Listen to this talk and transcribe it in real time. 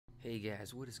Hey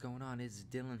guys, what is going on? It's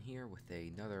Dylan here with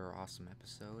another awesome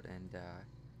episode, and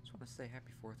just want to say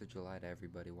happy 4th of July to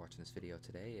everybody watching this video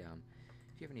today.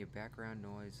 If you have any background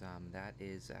noise, that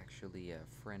is actually a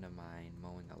friend of mine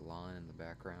mowing a lawn in the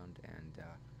background, and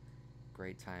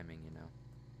great timing, you know.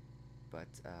 But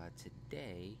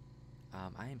today,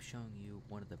 I am showing you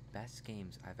one of the best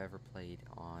games I've ever played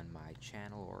on my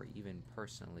channel or even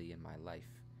personally in my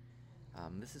life.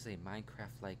 This is a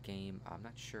Minecraft-like game. I'm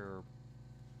not sure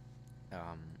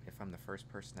if I'm the first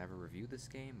person to ever review this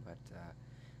game, but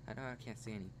I know I can't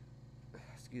see any.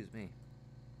 Excuse me.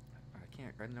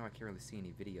 I know I can't really see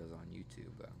any videos on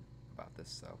YouTube about this.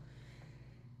 So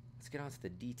let's get on to the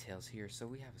details here. So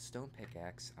we have a stone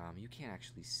pickaxe. You can't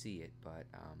actually see it, but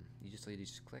you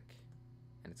just click,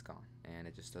 and it's gone. And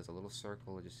it just does a little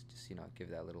circle. Just give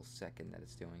that little second that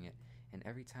it's doing it. And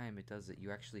every time it does it,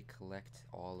 you actually collect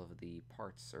all of the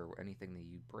parts or anything that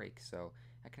you break. So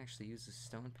I can actually use this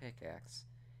stone pickaxe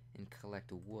and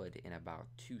collect wood in about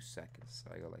 2 seconds.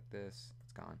 So I go like this,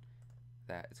 it's gone.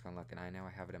 That, it's gone. Look, and now I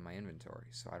have it in my inventory,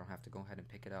 so I don't have to go ahead and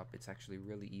pick it up. It's actually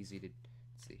really easy to,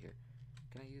 let's see here.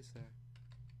 Can I use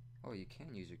oh, you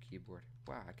can use your keyboard.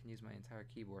 Wow, I can use my entire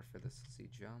keyboard for this. Let's see,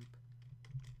 jump,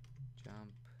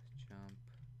 jump, jump.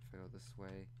 If I go this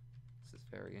way, this is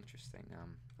very interesting.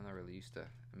 I'm not really used to,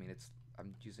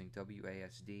 I'm using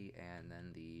WASD and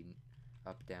then the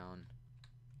up down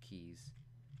keys.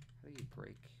 How do you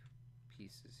break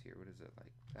pieces here? What is it,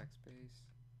 like backspace?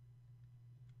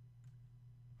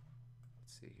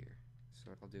 Let's see here.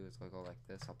 So what I'll do is I'll go like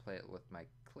this. I'll play it with my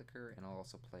clicker, and I'll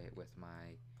also play it with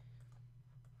my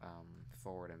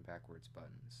forward and backwards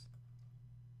buttons.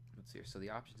 Let's see here. So the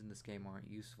options in this game aren't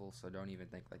useful, so don't even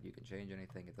think like you can change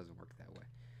anything. It doesn't work that way.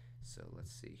 So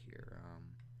let's see here.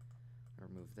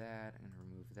 Remove that and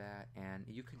remove that, and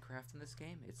you can craft in this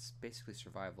game. It's basically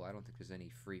survival. I don't think there's any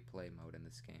free play mode in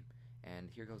this game. And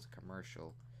here goes a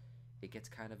commercial. It gets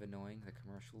kind of annoying, the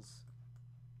commercials.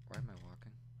 Why am I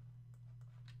walking?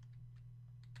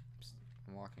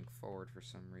 I'm walking forward for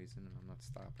some reason, and I'm not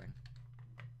stopping.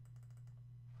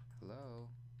 Hello?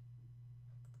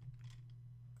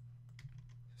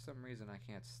 For some reason I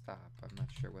can't stop. I'm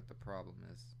not sure what the problem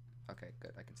is. Okay,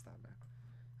 good, I can stop now.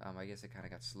 I guess it kind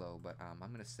of got slow, but I'm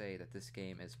going to say that this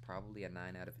game is probably a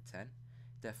 9 out of a 10.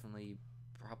 Definitely,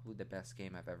 probably the best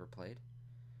game I've ever played.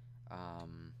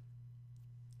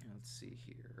 Let's see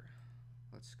here.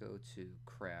 Let's go to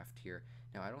craft here.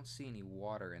 Now, I don't see any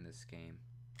water in this game.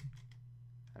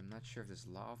 I'm not sure if there's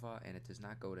lava, and it does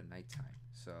not go to nighttime.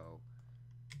 So,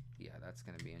 yeah, that's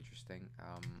going to be interesting.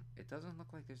 It doesn't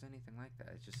look like there's anything like that.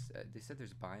 It's just, they said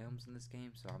there's biomes in this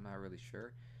game, so I'm not really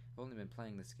sure. I've only been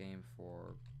playing this game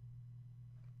for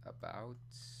about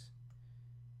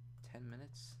 10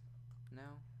 minutes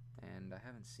now, and I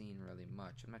haven't seen really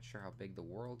much. I'm not sure how big the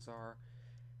worlds are.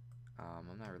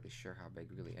 I'm not really sure how big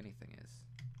really anything is.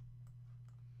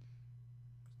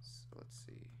 So let's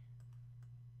see.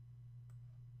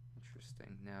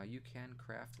 Interesting. Now you can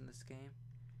craft in this game,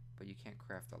 but you can't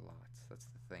craft a lot. That's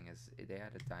the thing, is they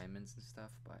added diamonds and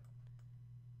stuff, but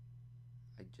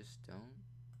I just don't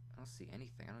see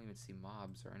anything. I don't even see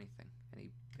mobs or anything.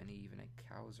 Even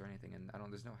cows or anything, and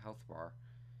there's no health bar,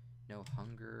 no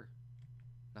hunger,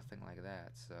 nothing like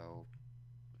that. So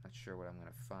not sure what I'm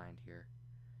gonna find here.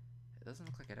 It doesn't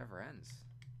look like it ever ends.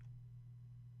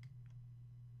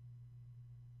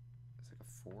 It's like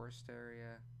a forest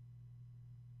area,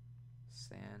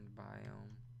 sand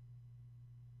biome.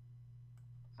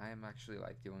 I am actually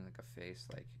like doing like a face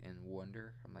like in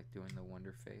Wonder. I'm like doing the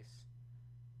Wonder face.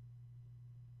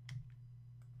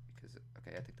 Because,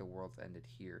 okay, I think the world's ended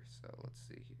here, so let's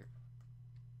see here.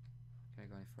 Can I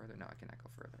go any further? No, I cannot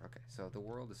go further. Okay, so the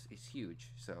world is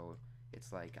huge, so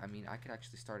it's like, I mean, I could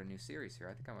actually start a new series here.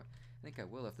 I think I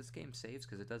will if this game saves,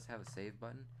 because it does have a save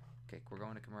button. Okay, we're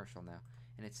going to commercial now,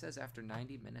 and it says after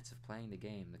 90 minutes of playing the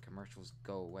game, the commercials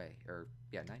go away. Or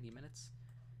yeah, 90 minutes.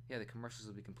 Yeah, the commercials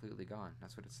will be completely gone.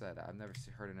 That's what it said. I've never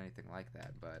heard of anything like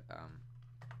that, but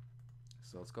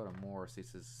so let's go to more. So it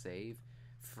says save,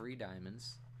 free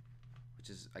diamonds, which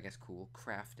is, I guess, cool.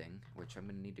 Crafting, which I'm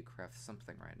going to need to craft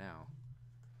something right now.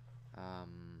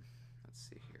 Let's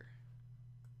see here.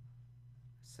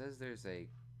 It says there's a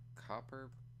copper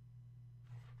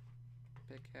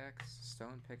pickaxe,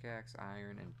 stone pickaxe,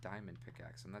 iron, and diamond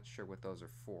pickaxe. I'm not sure what those are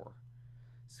for.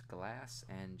 It's glass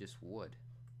and just wood.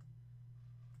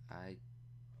 I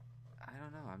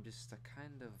don't know. I'm just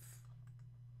kind of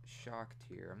shocked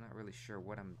here. I'm not really sure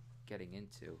what I'm getting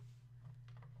into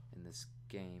in this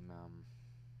game.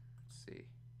 Let's see.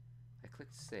 I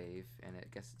clicked save, and I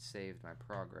guess it saved my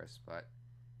progress, but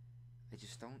I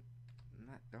just don't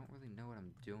don't really know what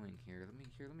I'm doing here.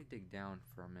 Let me dig down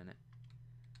for a minute.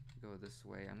 Go this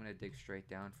way. I'm gonna dig straight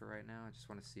down for right now. I just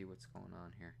want to see what's going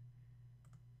on here.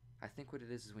 I think what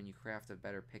it is when you craft a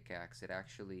better pickaxe, it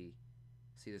actually,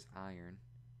 see this iron,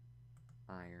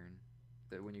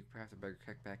 that when you craft a better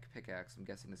pickaxe, I'm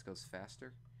guessing this goes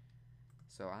faster.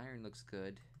 So iron looks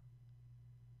good.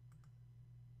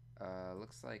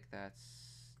 Looks like that's,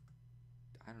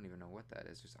 I don't even know what that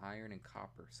is. There's iron and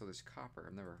copper. So there's copper.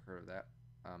 I've never heard of that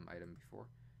item before.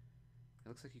 It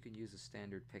looks like you can use a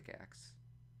standard pickaxe.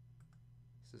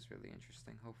 This is really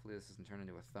interesting. Hopefully this doesn't turn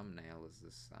into a thumbnail as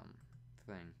this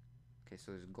thing. Okay,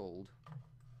 so there's gold.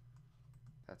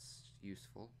 That's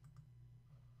useful.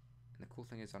 And the cool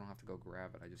thing is I don't have to go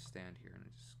grab it. I just stand here and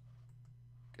it just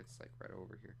gets like right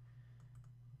over here.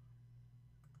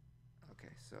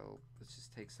 Okay, so let's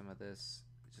just take some of this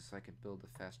just so I can build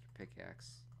a faster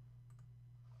pickaxe.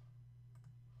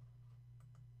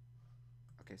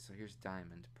 Okay, so here's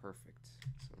diamond. Perfect.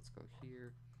 So let's go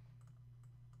here.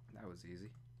 That was easy.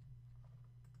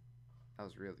 That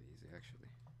was really easy, actually.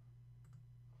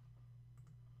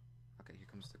 Okay, here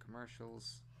comes the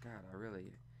commercials. God,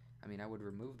 I mean, I would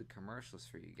remove the commercials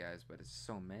for you guys, but it's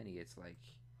so many, it's like,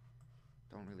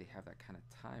 don't really have that kind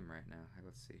of time right now.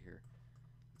 Let's see here.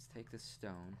 Let's take this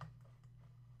stone.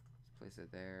 Let's place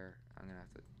it there. I'm gonna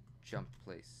have to jump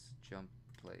place, jump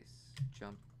place,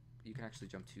 jump. You can actually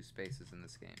jump 2 spaces in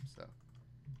this game, so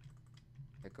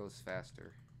it goes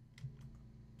faster.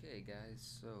 Okay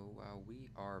guys, so we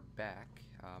are back.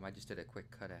 I just did a quick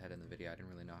cut ahead in the video. I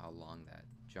didn't really know how long that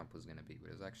jump was going to be,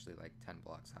 but it was actually like 10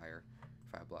 blocks higher,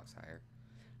 5 blocks higher.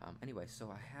 Anyway,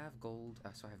 so I have gold,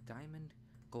 so I have diamond,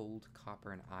 gold,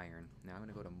 copper, and iron. Now I'm going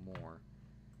to go to more,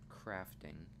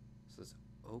 crafting. So there's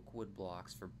oak wood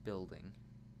blocks for building,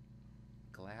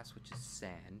 glass, which is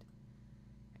sand,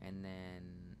 and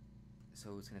then,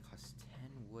 so it's going to cost 10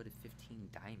 wood and 15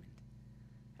 diamond.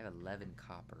 I have 11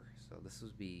 copper, so this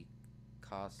would be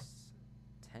costs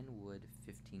 10 wood,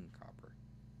 15 copper.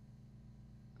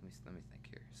 Let me think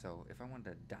here. So if I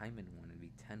wanted a diamond one, it'd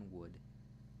be 10 wood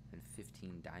and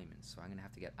 15 diamonds. So I'm gonna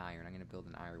have to get iron. I'm gonna build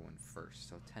an iron one first.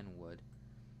 So 10 wood.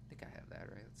 I think I have that,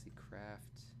 right? Let's see,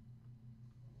 craft.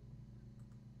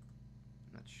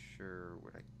 I'm not sure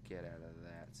what I get out of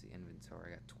that. Let's see,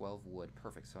 inventory. I got 12 wood.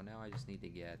 Perfect. So now I just need to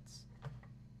get.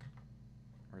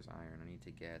 Where's iron? I need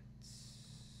to get.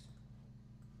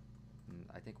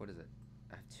 I think, what is it?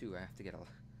 I have 2. I have to get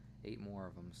 8 more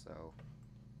of them. So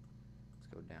let's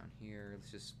go down here.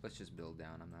 Let's just build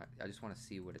down. I just want to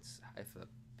see what it's, if the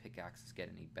pickaxes get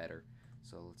any better.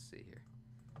 So let's see here.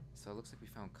 So it looks like we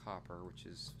found copper, which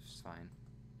is fine.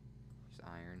 There's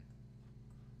iron.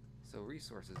 So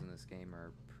resources in this game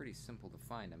are pretty simple to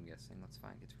find, I'm guessing. Let's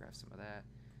grab some of that.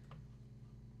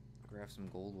 Grab some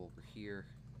gold over here.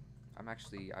 I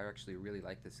actually really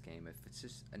like this game. If it's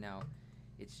just now.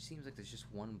 It seems like there's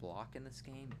just one block in this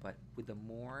game, but with the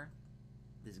more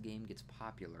this game gets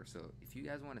popular, so if you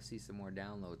guys want to see some more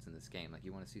downloads in this game, like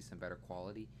you want to see some better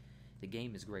quality, the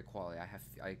game is great quality.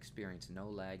 I experience no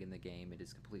lag in the game. It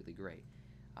is completely great.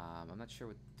 I'm not sure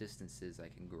what distances I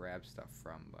can grab stuff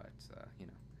from, but you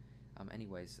know.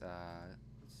 Anyways,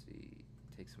 let's see.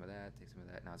 Take some of that. Take some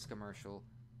of that. Now it's commercial.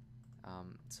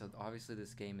 So obviously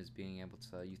this game is being able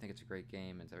to. You think it's a great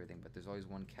game and everything, but there's always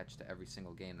one catch to every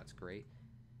single game that's great.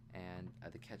 And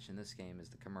the catch in this game is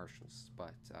the commercials.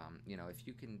 But you know, if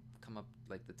you can come up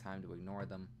like the time to ignore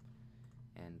them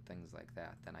and things like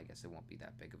that, then I guess it won't be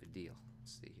that big of a deal.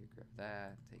 Let's see here, grab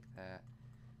that, take that.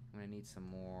 I'm gonna need some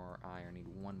more iron. I need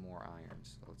 1 more iron.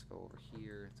 So let's go over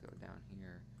here. Let's go down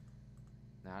here.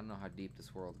 Now I don't know how deep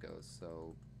this world goes,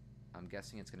 so I'm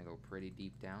guessing it's gonna go pretty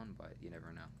deep down, but you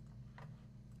never know.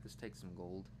 Just take some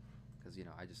gold, because you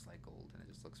know I just like gold and it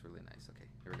just looks really nice. Okay,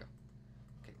 here we go.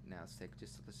 Okay, now let's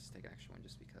just take an extra one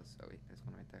just because. Oh wait, there's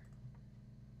one right there,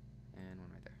 and one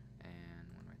right there, and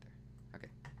one right there. Okay,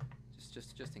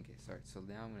 just in case. All right, so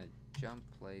now I'm gonna jump,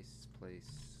 place,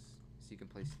 so you can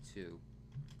place 2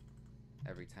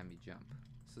 every time you jump.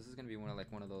 So this is gonna be one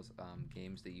of those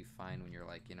games that you find when you're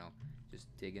like, you know, just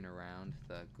digging around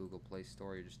the Google Play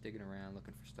Store. You're just digging around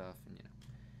looking for stuff, and you know,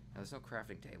 now there's no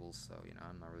crafting tables, so you know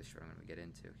I'm not really sure what I'm gonna get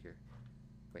into here.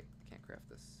 Wait, I can't craft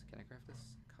this. Can I craft this?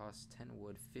 Costs 10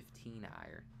 wood, 15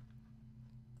 iron.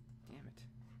 Damn it.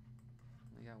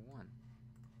 Only got 1.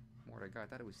 More what I got. I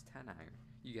thought it was 10 iron.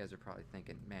 You guys are probably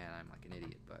thinking, man, I'm like an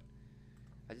idiot, but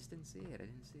I just didn't see it. I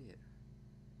didn't see it.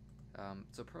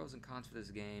 So pros and cons for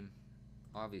this game.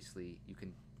 Obviously, you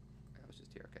can. I was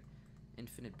just here. Okay.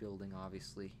 Infinite building,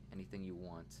 obviously. Anything you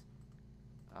want.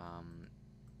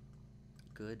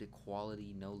 Good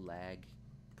quality, no lag.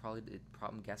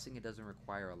 I'm guessing it doesn't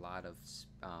require a lot of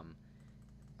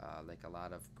like a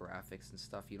lot of graphics and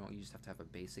stuff. You just have to have a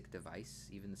basic device,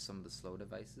 even some of the slow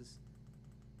devices.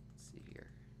 Let's see here.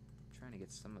 I'm trying to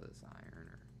get some of this iron,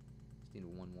 or just need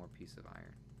one more piece of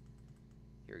iron.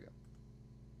 Here we go.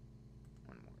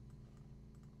 One more.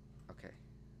 Okay.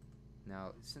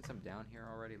 Now, since I'm down here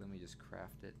already, let me just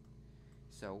craft it.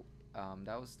 So,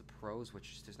 that was the pros,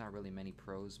 which there's not really many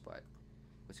pros, but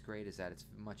what's great is that it's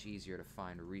much easier to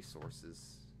find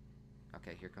resources.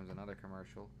 Okay, here comes another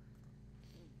commercial.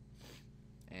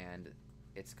 And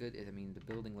it's good. I mean, the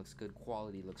building looks good.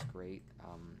 Quality looks great.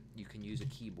 You can use a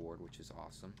keyboard, which is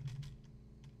awesome.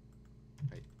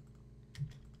 Right.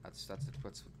 That's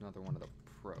another one of the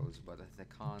pros. But the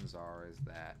cons is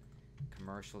that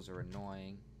commercials are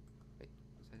annoying. Wait,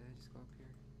 did I just go up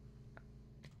here? No.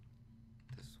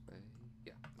 This way.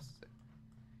 Yeah, this is it.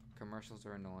 Commercials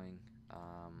are annoying.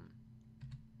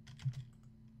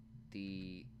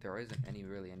 There isn't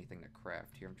really anything to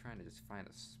craft here. I'm trying to just find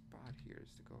a spot here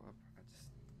just to go up.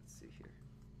 Let's see here.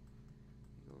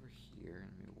 Go over here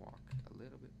and let me walk a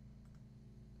little bit.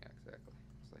 Yeah, exactly.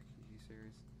 It's like, are you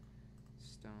serious?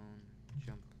 Stone,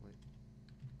 jump plate.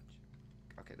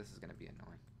 Okay, this is gonna be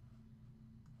annoying.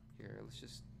 Here, let's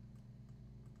just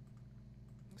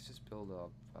build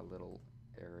up a little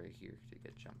area here to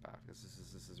get jump out, because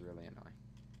this is really annoying.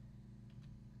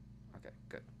 Okay,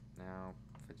 good. Now,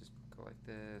 if I just go like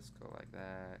this, go like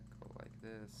that, go like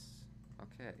this.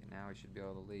 Okay, now I should be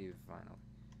able to leave, finally.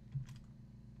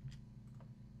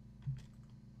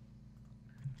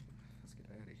 Let's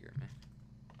get out of here, man.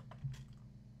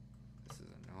 This is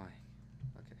annoying.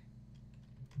 Okay.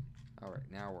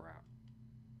 Alright, now we're out.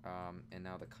 And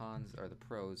now the cons, or the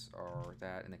pros are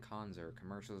that, and the cons are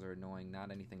commercials are annoying,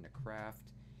 not anything to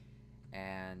craft,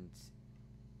 and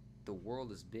the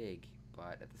world is big,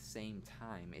 but at the same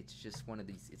time, it's just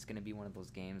it's going to be one of those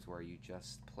games where you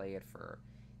just play it for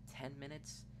 10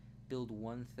 minutes, build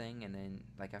one thing, and then,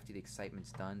 like, after the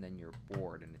excitement's done, then you're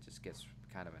bored, and it just gets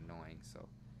kind of annoying, so.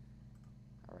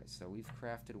 Alright, so we've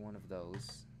crafted one of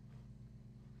those.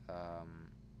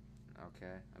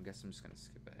 Okay, I guess I'm just going to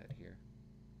skip ahead here.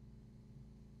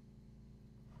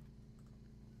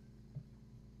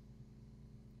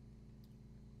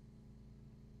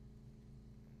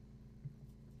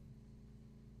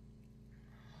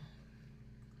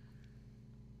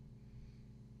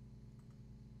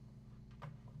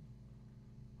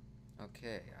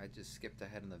 Okay, I just skipped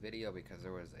ahead in the video because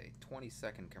there was a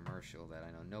 20-second commercial that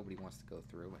I know nobody wants to go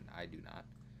through, and I do not.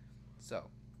 So,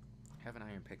 I have an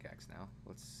iron pickaxe now.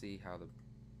 Let's see how the...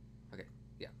 Okay,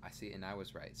 yeah, I see, and I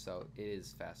was right. So, it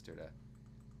is faster to...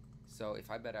 So,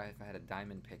 if I had a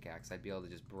diamond pickaxe, I'd be able to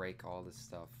just break all this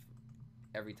stuff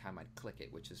every time I'd click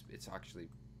it, which is... It's actually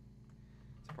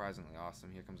surprisingly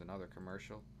awesome. Here comes another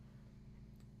commercial.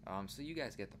 So you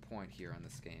guys get the point here on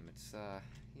this game. It's,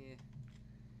 yeah...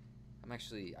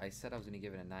 I said I was going to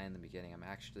give it a 9 in the beginning. I'm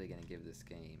actually going to give this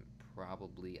game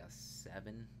probably a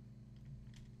 7,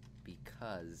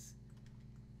 because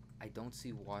I don't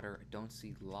see water, I don't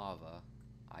see lava,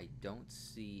 I don't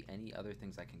see any other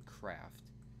things I can craft.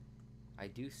 I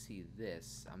do see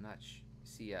this. I'm not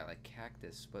like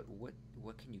cactus, but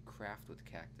what can you craft with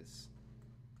cactus?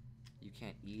 You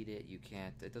can't eat it,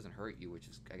 it doesn't hurt you, which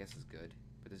is, I guess, is good.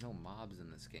 But there's no mobs in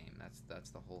this game.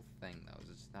 That's the whole thing, though.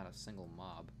 It's not a single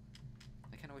mob.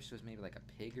 I kind of wish there was maybe like a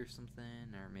pig or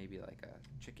something, or maybe like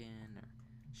a chicken or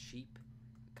sheep,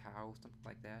 cow, something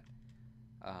like that.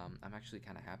 I'm actually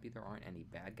kind of happy there aren't any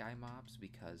bad guy mobs,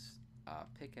 because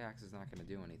pickaxe is not going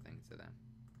to do anything to them.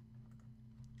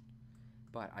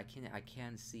 But I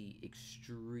can see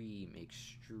extreme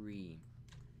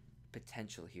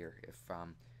potential here. If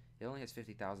it only has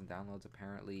 50,000 downloads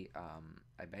apparently,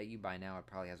 I bet you by now it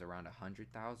probably has around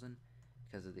 100,000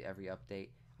 because of every update.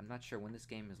 I'm not sure when this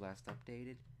game is last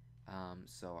updated,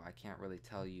 so I can't really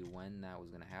tell you when that was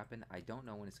going to happen. I don't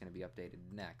know when it's going to be updated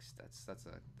next. That's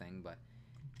a thing. But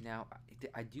now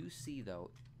I do see,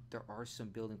 though, there are some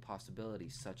building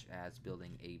possibilities, such as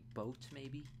building a boat.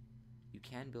 Maybe you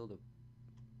can build a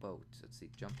boat. Let's see,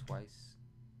 jump twice.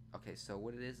 Okay, so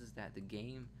what it is that the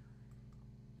game,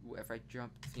 if I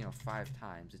jump 5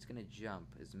 times, it's gonna jump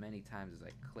as many times as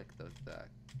I click the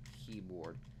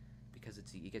keyboard, because it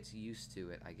gets used to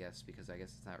it, I guess, because I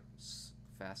guess it's not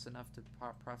fast enough to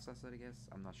process it, I guess.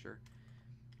 I'm not sure.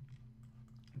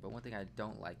 But one thing I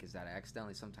don't like is that I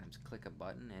accidentally sometimes click a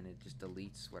button and it just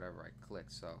deletes whatever I click,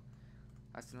 so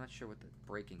I'm not sure what the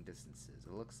braking distance is.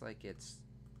 It looks like it's...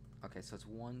 Okay, so it's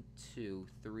 1, 2,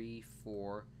 3,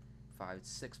 4, 5,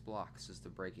 6 blocks is the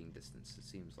braking distance, it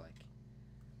seems like.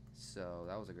 So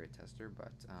that was a great tester,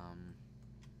 but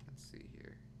let's see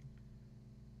here.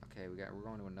 Okay, we're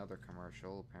going to another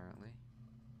commercial apparently.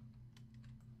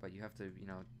 But you have to,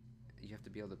 you have to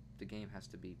be able to. The game has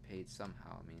to be paid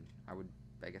somehow. I mean,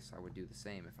 I guess I would do the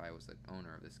same if I was the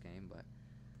owner of this game. But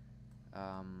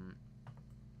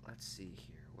let's see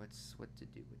here. What to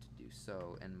do?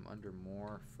 So, and under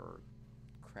more for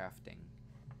crafting,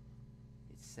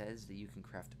 it says that you can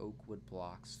craft oak wood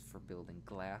blocks for building.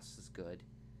 Glass is good,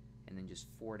 and then just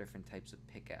 4 different types of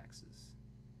pickaxes.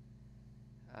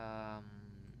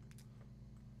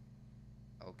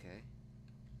 Okay.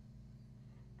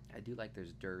 I do like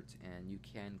there's dirt, and you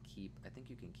can keep. I think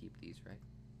you can keep these, right?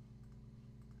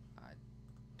 I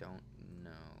don't know.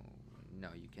 No,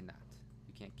 you cannot.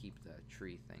 You can't keep the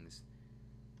tree things.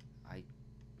 I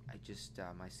just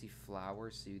I see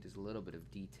flowers. See, there's a little bit of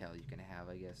detail you can have,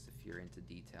 I guess, if you're into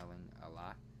detailing a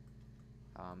lot.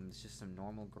 It's just some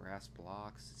normal grass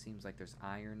blocks. It seems like there's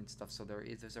iron and stuff. So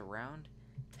there's around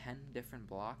 10 different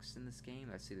blocks in this game.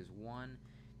 Let's see. There's 1,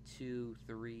 2,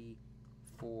 3,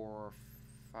 4,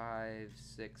 5,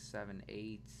 6, 7,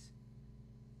 8.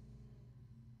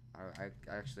 I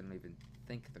actually don't even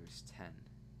think there's 10.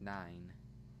 9,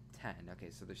 10. Okay,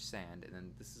 so there's sand, and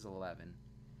then this is 11.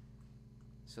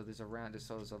 So there's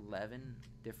 11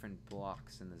 different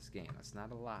blocks in this game. That's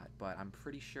not a lot, but I'm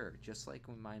pretty sure, just like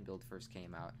when Mind-Build first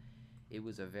came out, it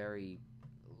was a very,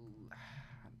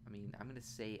 I mean, I'm gonna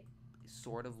say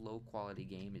sort of low quality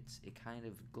game. It kind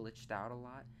of glitched out a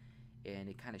lot, and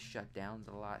it kind of shut down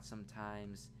a lot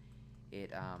sometimes.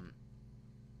 It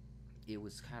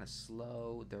was kind of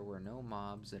slow. There were no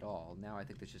mobs at all. Now I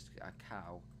think there's just a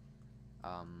cow.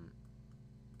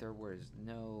 There was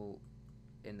no,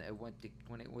 and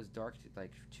when it was dark,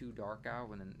 like too dark out,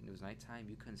 when it was nighttime,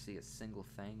 you couldn't see a single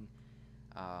thing.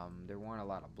 There weren't a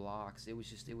lot of blocks. It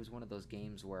was one of those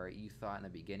games where you thought in the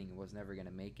beginning it was never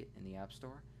gonna make it in the App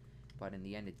Store, but in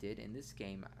the end it did. In this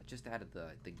game, just out of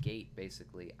the gate,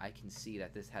 basically, I can see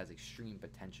that this has extreme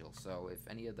potential. So if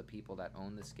any of the people that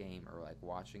own this game are like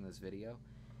watching this video,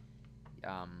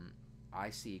 I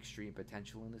see extreme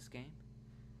potential in this game.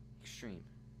 Extreme.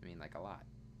 I mean, like a lot.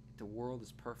 The world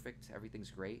is perfect.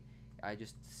 Everything's great. I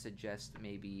just suggest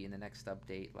maybe in the next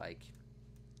update, like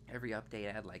every update,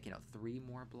 add like 3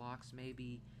 more blocks,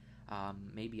 maybe,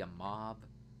 maybe a mob,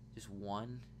 just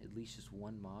one, at least just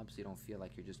one mob, so you don't feel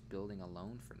like you're just building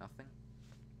alone for nothing.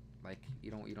 Like you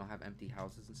don't have empty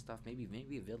houses and stuff.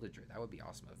 Maybe a villager. That would be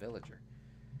awesome. A villager.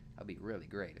 That'd be really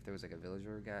great if there was like a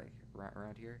villager guy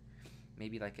around here.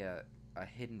 Maybe like a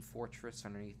hidden fortress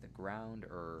underneath the ground,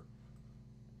 or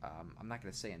I'm not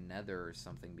gonna say a nether or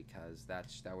something because that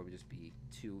would just be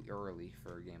too early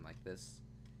for a game like this.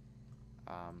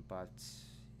 But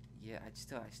yeah, I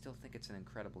still think it's an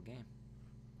incredible game.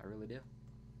 I really do.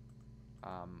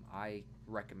 I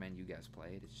recommend you guys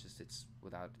play it. It's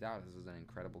without a doubt, this is an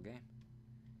incredible game.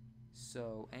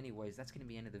 So, anyways, that's gonna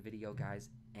be the end of the video, guys.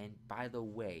 And by the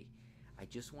way, I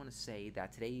just want to say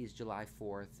that today is July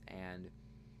 4th, and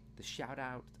the shout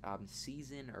out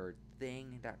season or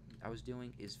thing that I was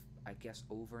doing is, I guess,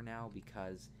 over now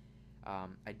because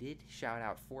I did shout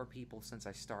out 4 people since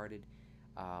I started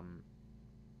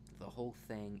the whole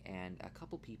thing, and a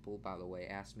couple people, by the way,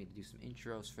 asked me to do some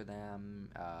intros for them.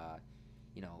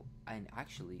 And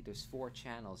actually, there's 4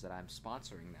 channels that I'm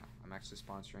sponsoring now. I'm actually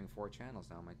sponsoring 4 channels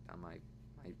now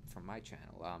from my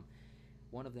channel.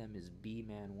 One of them is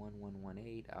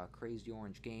bman1118, Crazy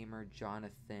Orange Gamer,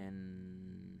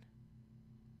 Jonathan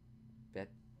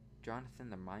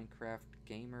the Minecraft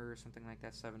Gamer or something like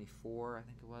that, 74 I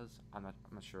think it was. I'm not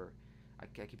sure. I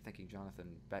keep thinking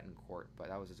Jonathan Betancourt, but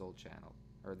that was his old channel,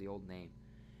 or the old name.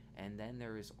 And then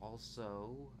there is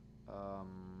also oh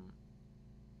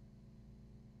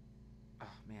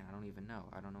man, I don't even know.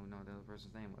 I don't know what the other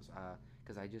person's name was.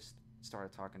 Because I just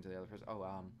started talking to the other person.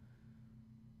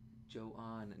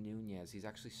 Joan Nunez. He's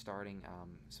actually starting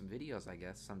some videos, I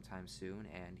guess, sometime soon,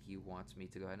 and he wants me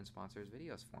to go ahead and sponsor his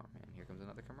videos for him. And here comes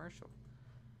another commercial.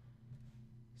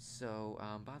 So,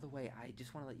 by the way, I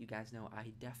just want to let you guys know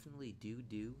I definitely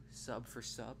do sub for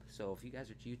sub. So if you guys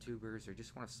are YouTubers or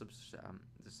just want to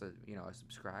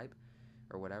subscribe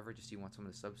or whatever, just you want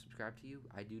someone to subscribe to you,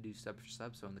 I do sub for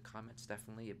sub. So in the comments,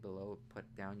 definitely below, put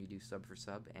down you do sub for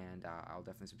sub, and I'll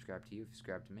definitely subscribe to you if you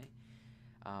subscribe to me.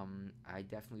 I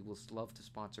definitely will love to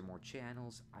sponsor more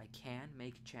channels. I can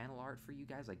make channel art for you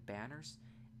guys, like banners,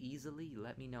 easily.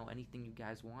 Let me know anything you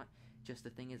guys want. Just the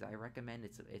thing is, I recommend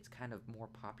it's kind of more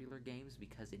popular games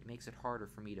because it makes it harder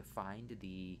for me to find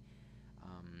the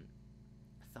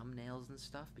thumbnails and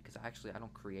stuff, because I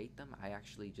don't create them. I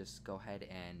actually just go ahead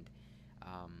and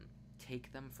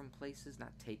take them from places.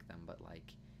 Not take them, but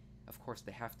like, of course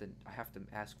I have to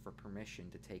ask for permission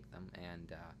to take them,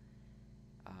 and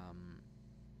Um,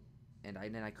 and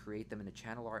then I create them in a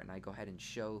channel art, and I go ahead and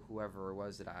show whoever it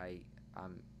was that I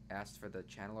asked for the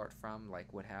channel art from,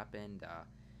 like what happened,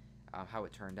 how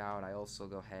it turned out. I also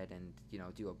go ahead and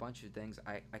do a bunch of things.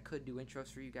 I could do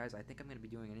intros for you guys. I think I'm going to be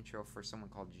doing an intro for someone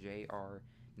called JR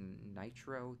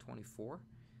Nitro 24.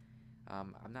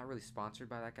 I'm not really sponsored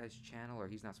by that guy's channel, or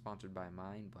he's not sponsored by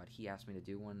mine, but he asked me to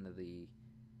do one of the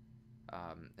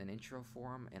an intro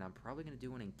for him, and I'm probably going to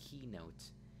do one in Keynote,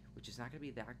 which is not going to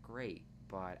be that great,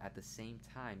 but at the same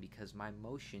time, because my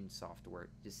motion software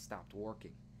just stopped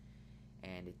working,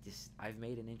 and I've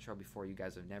made an intro before, you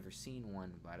guys have never seen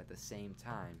one, but at the same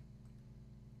time,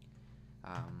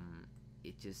 um,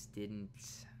 it just didn't,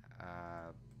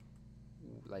 uh,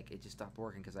 it just stopped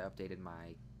working because I updated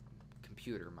my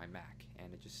computer, my Mac,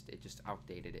 and it just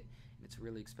outdated it. And it's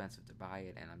really expensive to buy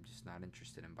it, and I'm just not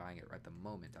interested in buying it right at the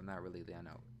moment. I'm not really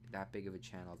that big of a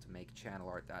channel to make channel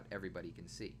art that everybody can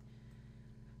see.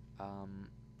 Um,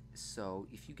 so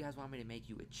if you guys want me to make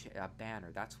you a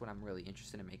banner, that's what I'm really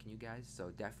interested in making you guys.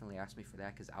 So definitely ask me for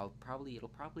that, because it'll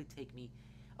probably take me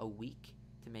a week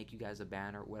to make you guys a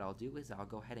banner. What I'll do is I'll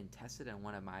go ahead and test it on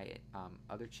one of my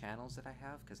other channels that I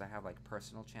have, because I have like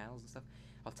personal channels and stuff.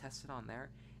 I'll test it on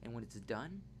there, and when it's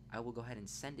done, I will go ahead and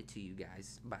send it to you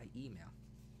guys by email.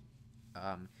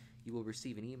 Um, you will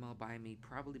receive an email by me,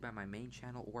 probably by my main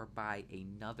channel or by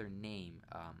another name,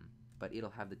 but it'll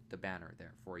have the banner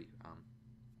there for you.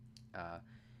 Uh,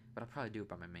 but I'll probably do it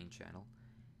by my main channel,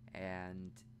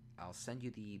 and I'll send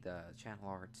you the channel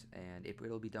art, and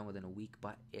it'll be done within a week.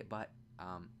 But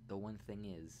the one thing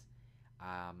is,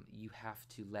 you have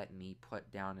to let me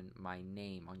put down my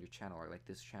name on your channel art. Like,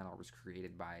 this channel was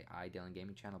created by Dylan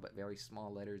Gaming Channel, but very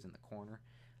small letters in the corner.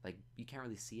 Like, you can't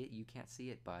really see it. You can't see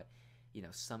it, but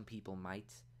some people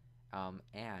might.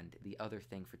 And the other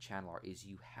thing for channel art is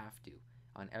you have to,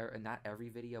 on not every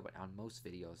video, but on most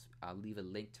videos, I'll leave a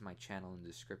link to my channel in the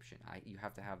description. You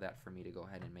have to have that for me to go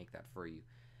ahead and make that for you.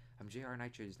 JR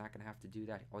Nitro is not going to have to do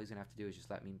that. All he's going to have to do is just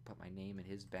let me put my name in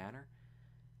his banner.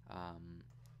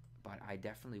 But I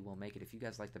definitely will make it. If you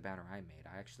guys like the banner I made,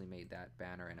 I actually made that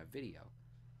banner in a video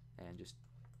and just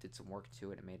did some work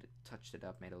to it and touched it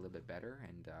up, made it a little bit better.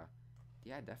 And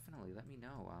yeah, definitely let me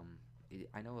know.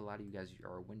 I know a lot of you guys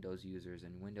are Windows users,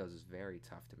 and Windows is very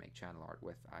tough to make channel art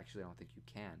with. Actually, I don't think you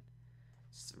can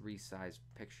resize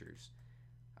pictures,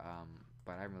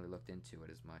 but I haven't really looked into it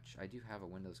as much. I do have a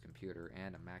Windows computer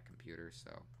and a Mac computer,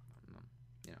 so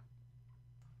you know,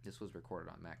 this was recorded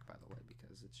on Mac, by the way,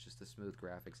 because it's just the smooth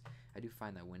graphics. I do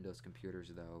find that Windows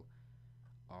computers, though,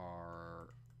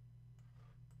 are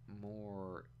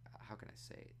more, how can I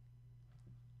say it?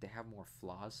 They have more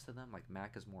flaws to them. Like,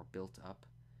 Mac is more built up,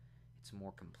 it's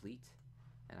more complete,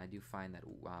 and I do find that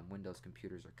Windows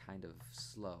computers are kind of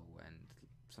slow, and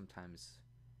sometimes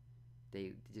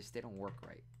they don't work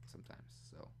right sometimes.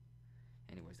 So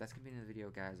anyways, that's gonna be the end of the video,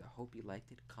 guys. I hope you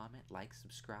liked it. Comment, like,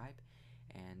 subscribe,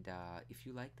 and if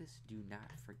you like this, do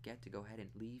not forget to go ahead and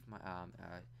leave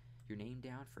your name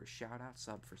down for a shout out,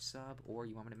 sub for sub, or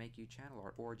you want me to make you channel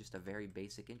art, or just a very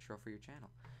basic intro for your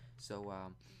channel. So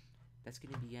that's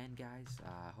going to be the end, guys.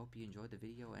 I hope you enjoyed the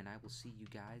video, and I will see you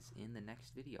guys in the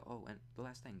next video. Oh, and the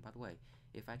last thing, by the way,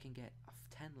 if I can get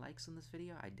 10 likes on this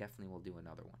video, I definitely will do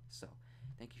another one. So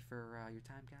thank you for your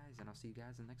time, guys, and I'll see you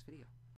guys in the next video.